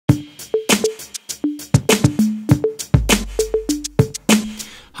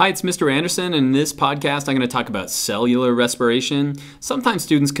Hi, it's Mr. Andersen, and in this podcast I'm going to talk about cellular respiration. Sometimes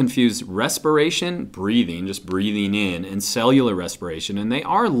students confuse respiration, breathing, just breathing in, and cellular respiration, and they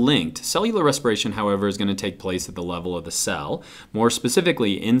are linked. Cellular respiration, however, is going to take place at the level of the cell, more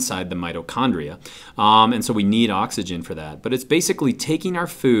specifically inside the mitochondria, and so we need oxygen for that. But it's basically taking our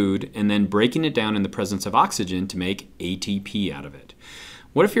food and then breaking it down in the presence of oxygen to make ATP out of it.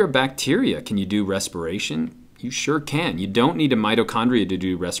 What if you're a bacteria? Can you do respiration? You sure can. You don't need a mitochondria to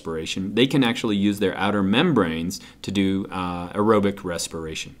do respiration. They can actually use their outer membranes to do aerobic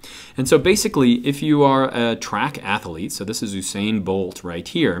respiration. And so basically, if you are a track athlete, so this is Usain Bolt right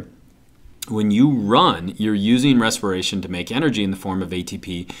here, when you run, you're using respiration to make energy in the form of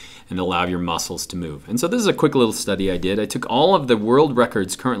ATP and allow your muscles to move. And so this is a quick little study I did. I took all of the world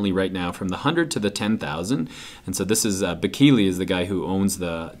records currently right now from the 100 to the 10,000. And so this is Bekele is the guy who owns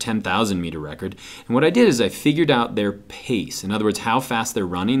the 10,000 meter record. And what I did is I figured out their pace. In other words, how fast they're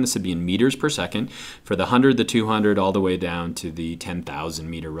running. This would be in meters per second for the 100, the 200, all the way down to the 10,000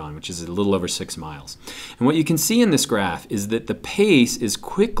 meter run, which is a little over 6 miles. And what you can see in this graph is that the pace is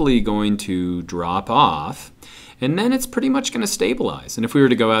quickly going to drop off, and then it's pretty much going to stabilize. And if we were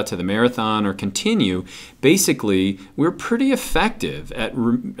to go out to the marathon or continue, basically we're pretty effective at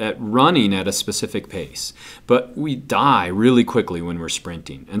running at a specific pace, but we die really quickly when we're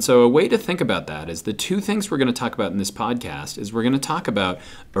sprinting. And so a way to think about that is the two things we're going to talk about in this podcast is we're going to talk about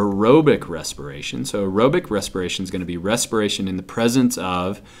aerobic respiration. So aerobic respiration is going to be respiration in the presence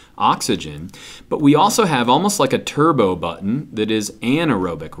of oxygen, but we also have almost like a turbo button that is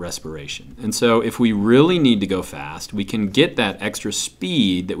anaerobic respiration. And so if we really need to go fast, we can get that extra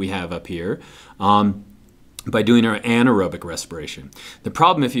speed that we have up here by doing our anaerobic respiration. The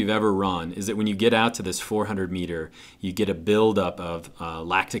problem, if you've ever run, is that when you get out to this 400 meter, you get a buildup of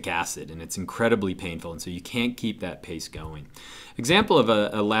lactic acid, and it's incredibly painful, and so you can't keep that pace going. Example of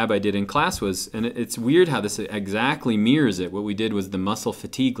a lab I did in class was, and it's weird how this exactly mirrors it, what we did was the muscle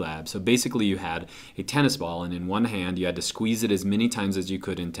fatigue lab. So basically you had a tennis ball, and in one hand you had to squeeze it as many times as you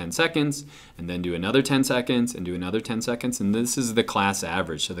could in 10 seconds, and then do another 10 seconds, and do another 10 seconds, and this is the class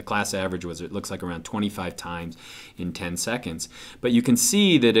average. So the class average was, it looks like around 25 times in 10 seconds. But you can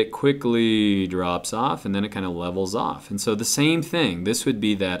see that it quickly drops off, and then it kind of levels off. And so the same thing, this would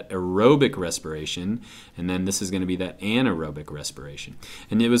be that aerobic respiration, and then this is going to be that anaerobic respiration.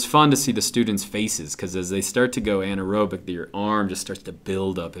 And it was fun to see the students' faces, because as they start to go anaerobic, your arm just starts to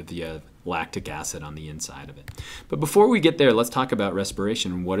build up if you have lactic acid on the inside of it. But before we get there, let's talk about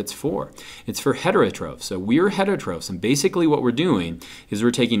respiration and what it's for. It's for heterotrophs. So we're heterotrophs, and basically what we're doing is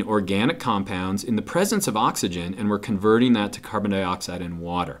we're taking organic compounds in the presence of oxygen and we're converting that to carbon dioxide and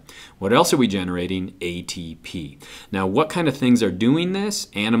water. What else are we generating? ATP. Now, what kind of things are doing this?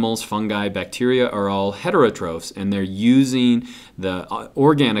 Animals, fungi, bacteria are all heterotrophs, and they're using the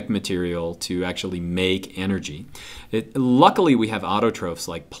organic material to actually make energy. Luckily, we have autotrophs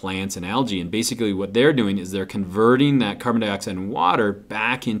like plants and algae, and basically what they're doing is they're converting that carbon dioxide and water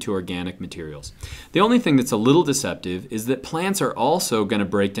back into organic materials. The only thing that's a little deceptive is that plants are also going to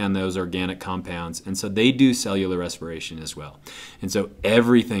break down those organic compounds, and so they do cellular respiration as well. And so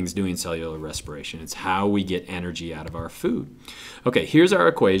everything's doing cellular respiration. It's how we get energy out of our food. Okay, here's our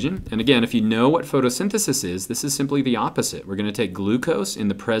equation, and again, if you know what photosynthesis is, this is simply the opposite. We're going to take glucose in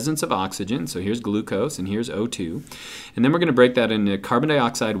the presence of oxygen, so here's glucose and here's O2, and then we're going to break that into carbon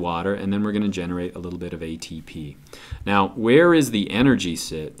dioxide, water, and then we're going to generate a little bit of ATP. Now, where is the energy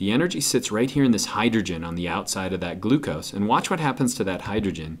sit? The energy sits right here in this hydrogen on the outside of that glucose, and watch what happens to that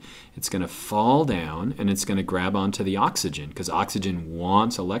hydrogen. It's going to fall down and it's going to grab onto the oxygen, because oxygen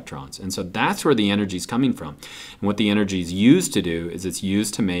wants electrons, and so that's where the energy is coming from. And what the energy is used to do is it's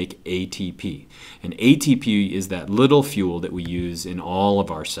used to make ATP, and ATP is that little fuel that we use in all of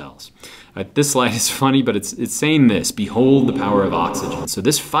our cells. This slide is funny, but it's saying this: behold the power of oxygen. So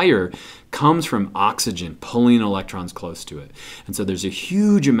this fire comes from oxygen pulling electrons close to it. And so there's a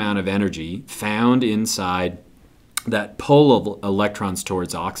huge amount of energy found inside that pull of electrons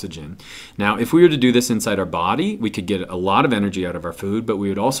towards oxygen. Now, if we were to do this inside our body, we could get a lot of energy out of our food, but we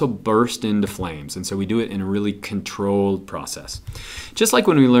would also burst into flames. And so we do it in a really controlled process. Just like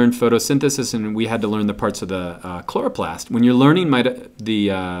when we learned photosynthesis and we had to learn the parts of the chloroplast, when you're learning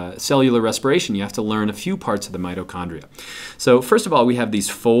the cellular respiration, you have to learn a few parts of the mitochondria. So first of all, we have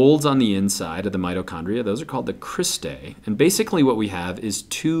these folds on the inside of the mitochondria. Those are called the cristae. And basically what we have is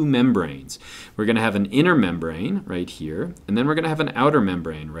two membranes. We're going to have an inner membrane right here, and then we're going to have an outer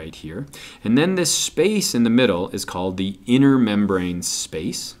membrane right here. And then this space in the middle is called the inner membrane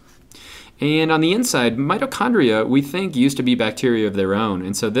space. And on the inside, mitochondria, we think, used to be bacteria of their own.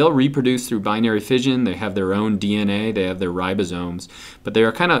 And so they'll reproduce through binary fission. They have their own DNA. They have their ribosomes. But they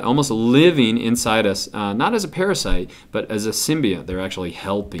are kind of almost living inside us, not as a parasite, but as a symbiont. They're actually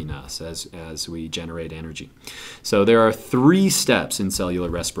helping us as we generate energy. So there are 3 steps in cellular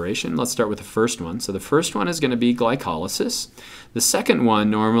respiration. Let's start with the first one. So the first one is going to be glycolysis. The second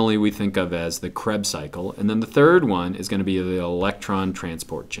one normally we think of as the Kreb cycle. And then the third one is going to be the electron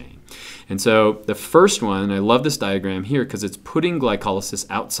transport chain. And so the first one, I love this diagram here because it's putting glycolysis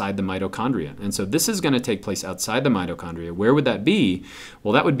outside the mitochondria. And so this is going to take place outside the mitochondria. Where would that be?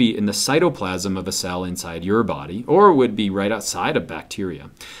 Well, that would be in the cytoplasm of a cell inside your body, or it would be right outside of bacteria.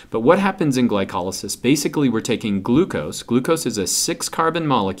 But what happens in glycolysis? Basically, we're taking glucose. Glucose is a 6-carbon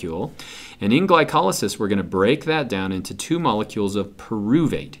molecule. And in glycolysis, we're going to break that down into 2 molecules of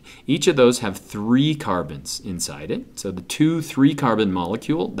pyruvate. Each of those have 3 carbons inside it. So the 2 3-carbon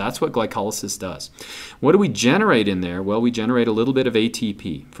molecule, that's what glycolysis does. What do we generate in there? Well, we generate a little bit of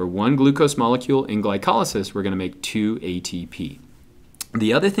ATP. For 1 glucose molecule in glycolysis, we're going to make 2 ATP.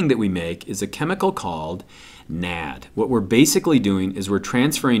 The other thing that we make is a chemical called NAD. What we're basically doing is we're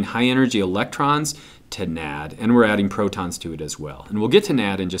transferring high-energy electrons to NAD, and we're adding protons to it as well. And we'll get to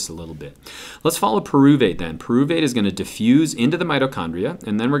NAD in just a little bit. Let's follow pyruvate then. Pyruvate is going to diffuse into the mitochondria,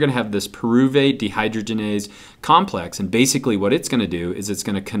 and then we're going to have this pyruvate dehydrogenase complex, and basically what it's going to do is it's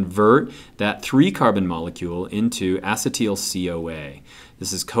going to convert that 3-carbon molecule into acetyl-CoA.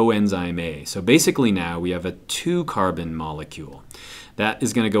 This is coenzyme A. So basically now we have a 2-carbon molecule. That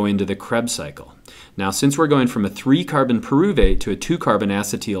is going to go into the Kreb cycle. Now, since we're going from a 3-carbon pyruvate to a 2-carbon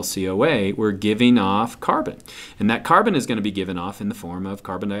acetyl-CoA, we're giving off carbon. And that carbon is going to be given off in the form of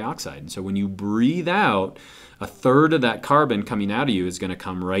carbon dioxide. And so when you breathe out, a third of that carbon coming out of you is going to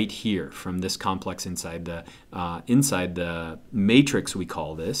come right here from this complex inside the matrix, we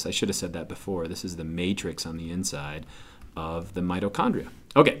call this. I should have said that before. This is the matrix on the inside of the mitochondria.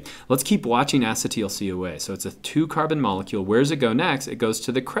 Okay, let's keep watching acetyl-CoA. So it's a 2-carbon molecule. Where does it go next? It goes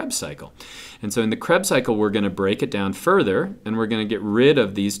to the Kreb cycle. And so in the Kreb cycle, we're going to break it down further, and we're going to get rid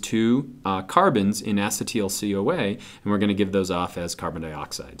of these 2 carbons in acetyl-CoA, and we're going to give those off as carbon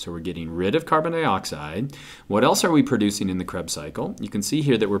dioxide. So we're getting rid of carbon dioxide. What else are we producing in the Kreb cycle? You can see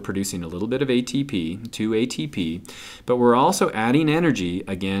here that we're producing a little bit of ATP, 2 ATP, but we're also adding energy,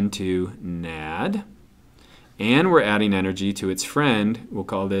 again, to NAD. And we're adding energy to its friend, we'll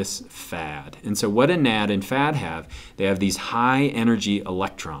call this FAD. And so what do NAD and FAD have? They have these high energy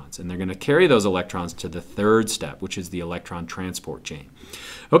electrons, and they're going to carry those electrons to the 3rd step, which is the electron transport chain.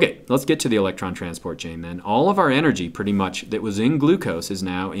 Okay, let's get to the electron transport chain then. All of our energy, pretty much, that was in glucose is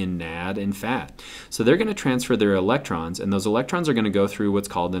now in NAD and FAD. So they're going to transfer their electrons, and those electrons are going to go through what's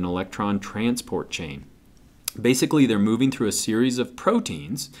called an electron transport chain. Basically, they're moving through a series of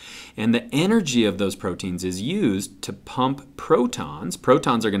proteins, and the energy of those proteins is used to pump protons.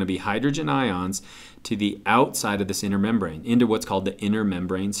 Protons are going to be hydrogen ions to the outside of this inner membrane, into what's called the inner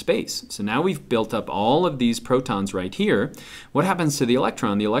membrane space. So now we've built up all of these protons right here. What happens to the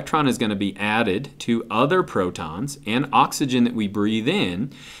electron? The electron is going to be added to other protons and oxygen that we breathe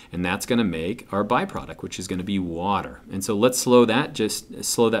in, and that's going to make our byproduct, which is going to be water. And so let's slow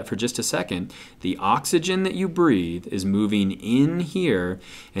that for just a second. The oxygen that you breathe is moving in here,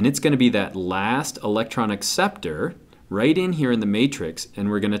 and it's going to be that last electron acceptor right in here in the matrix, and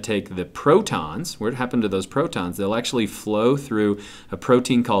we're going to take the protons. What happened to those protons? They'll actually flow through a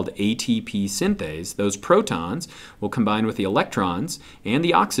protein called ATP synthase. Those protons will combine with the electrons and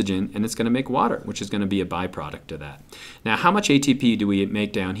the oxygen, and it's going to make water, which is going to be a byproduct of that. Now, how much ATP do we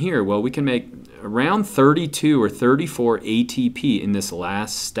make down here? Well, we can make around 32 or 34 ATP in this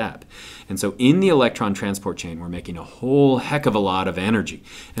last step. And so in the electron transport chain, we're making a whole heck of a lot of energy.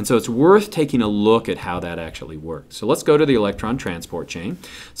 And so it's worth taking a look at how that actually works. So let's go to the electron transport chain.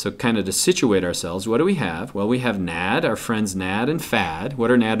 So kind of to situate ourselves, what do we have? Well, we have NAD, our friends NAD and FAD.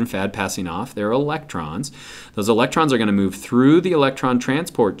 What are NAD and FAD passing off? They're electrons. Those electrons are going to move through the electron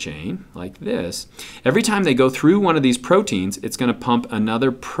transport chain like this. Every time they go through one of these proteins, it's going to pump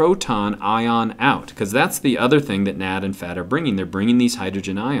another proton ion out, because that's the other thing that NAD and FAD are bringing. They're bringing these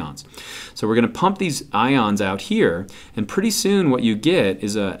hydrogen ions. So we're going to pump these ions out here, and pretty soon what you get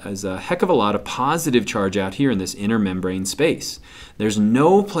is a heck of a lot of positive charge out here in this inner membrane space. There's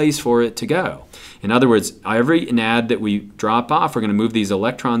no place for it to go. In other words, every NAD that we drop off, we're going to move these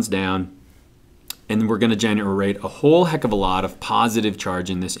electrons down, and we're going to generate a whole heck of a lot of positive charge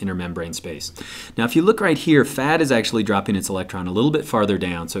in this inner membrane space. Now, if you look right here, fat is actually dropping its electron a little bit farther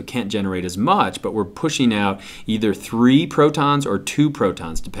down, so it can't generate as much, but we're pushing out either 3 protons or 2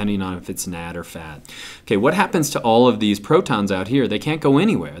 protons, depending on if it's NAD or FAD. Okay, what happens to all of these protons out here? They can't go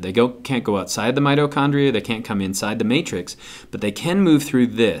anywhere. They can't go outside the mitochondria, they can't come inside the matrix, but they can move through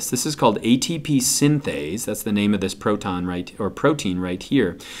this. This is called ATP synthase. That's the name of this protein right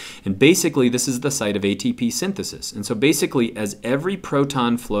here. And basically, this is the site of ATP synthesis. And so basically, as every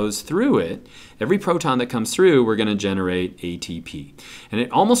proton flows through it, every proton that comes through, we're going to generate ATP. And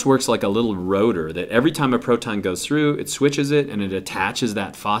it almost works like a little rotor that every time a proton goes through, it switches it and it attaches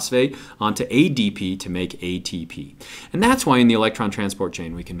that phosphate onto ADP to make ATP. And that's why in the electron transport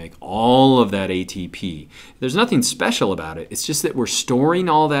chain, we can make all of that ATP. There's nothing special about it. It's just that we're storing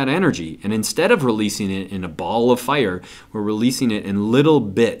all that energy, and instead of releasing it in a ball of fire, we're releasing it in little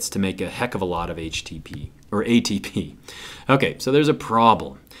bits to make a heck of a lot of HTP or ATP. Okay, so there's a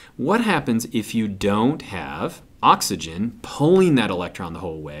problem. What happens if you don't have oxygen pulling that electron the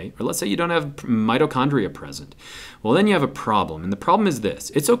whole way, or let's say you don't have mitochondria present? Well, then you have a problem, and the problem is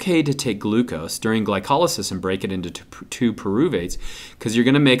this. It's okay to take glucose during glycolysis and break it into 2 pyruvates because you're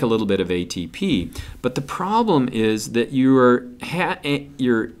going to make a little bit of ATP, but the problem is that you're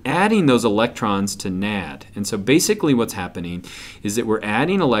adding those electrons to NAD, and so basically what's happening is that we're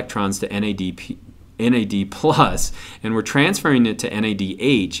adding electrons to NAD plus, and we're transferring it to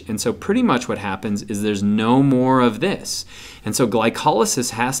NADH, and so pretty much what happens is there's no more of this. And so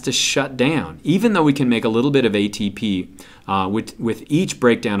glycolysis has to shut down. Even though we can make a little bit of ATP with each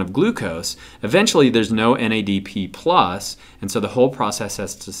breakdown of glucose, eventually there's no NADP plus, and so the whole process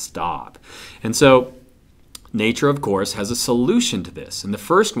has to stop. And so nature, of course, has a solution to this, and the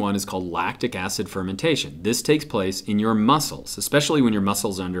first one is called lactic acid fermentation. This takes place in your muscles, especially when your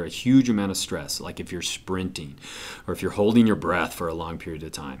muscles are under a huge amount of stress, like if you're sprinting or if you're holding your breath for a long period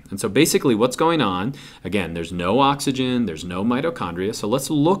of time. And so basically what's going on, again, there's no oxygen, there's no mitochondria, so let's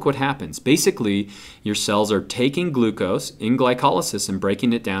look what happens. Basically, your cells are taking glucose in glycolysis and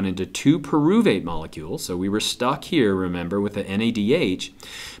breaking it down into 2 pyruvate molecules. So we were stuck here, remember, with the NADH.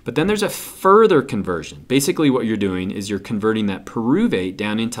 But then there's a further conversion. Basically what you're doing is you're converting that pyruvate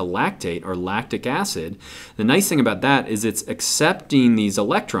down into lactate or lactic acid. The nice thing about that is it's accepting these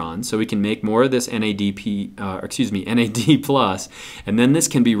electrons, so we can make more of this NAD plus, and then this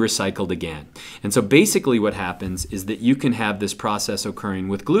can be recycled again. And so basically what happens is that you can have this process occurring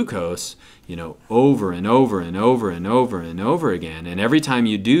with glucose, you know, over and over and over and over and over again. And every time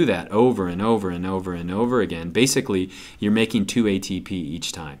you do that over and over and over and over again, basically you're making 2 ATP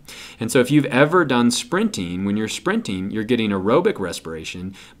each time. And so if you've ever done sprinting, when you're sprinting, you're getting aerobic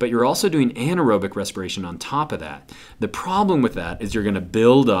respiration, but you're also doing anaerobic respiration on top of that. The problem with that is you're going to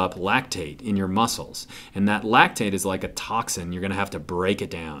build up lactate in your muscles. And that lactate is like a toxin. You're going to have to break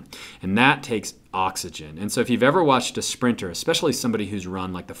it down. And that takes oxygen. And so if you've ever watched a sprinter, especially somebody who's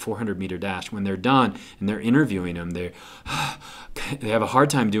run like the 400-meter dash, when they're done and they're interviewing them, they have a hard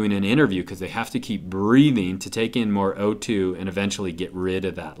time doing an interview because they have to keep breathing to take in more O2 and eventually get rid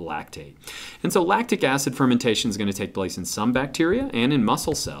of that lactate. And so lactic acid fermentation is going to take place in some bacteria and in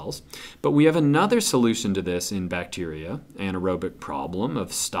muscle cells, but we have another solution to this in bacteria, anaerobic problem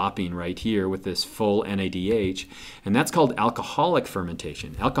of stopping right here with this full NADH, and that's called alcoholic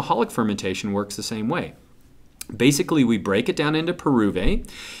fermentation. Alcoholic fermentation works the same way. Basically, we break it down into pyruvate,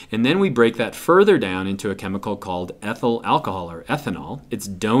 and then we break that further down into a chemical called ethyl alcohol or ethanol. It's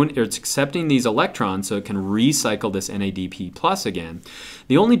accepting these electrons so it can recycle this NADP plus again.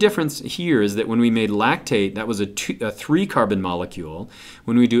 The only difference here is that when we made lactate, that was a 3-carbon molecule.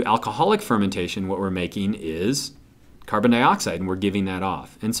 When we do alcoholic fermentation, what we're making is carbon dioxide, and we're giving that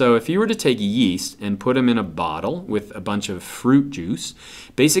off. And so if you were to take yeast and put them in a bottle with a bunch of fruit juice,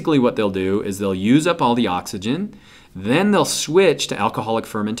 basically what they'll do is they'll use up all the oxygen, then they'll switch to alcoholic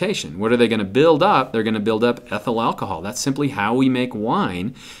fermentation. What are they going to build up? They're going to build up ethyl alcohol. That's simply how we make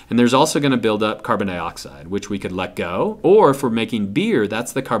wine. And there's also going to build up carbon dioxide, which we could let go. Or if we're making beer,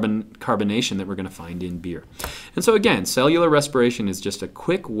 that's the carbonation that we're going to find in beer. And so again, cellular respiration is just a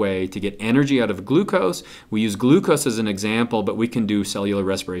quick way to get energy out of glucose. We use glucose as an example, but we can do cellular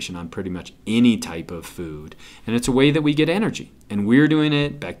respiration on pretty much any type of food. And it's a way that we get energy. And we're doing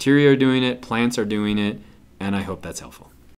it, bacteria are doing it, plants are doing it, and I hope that's helpful.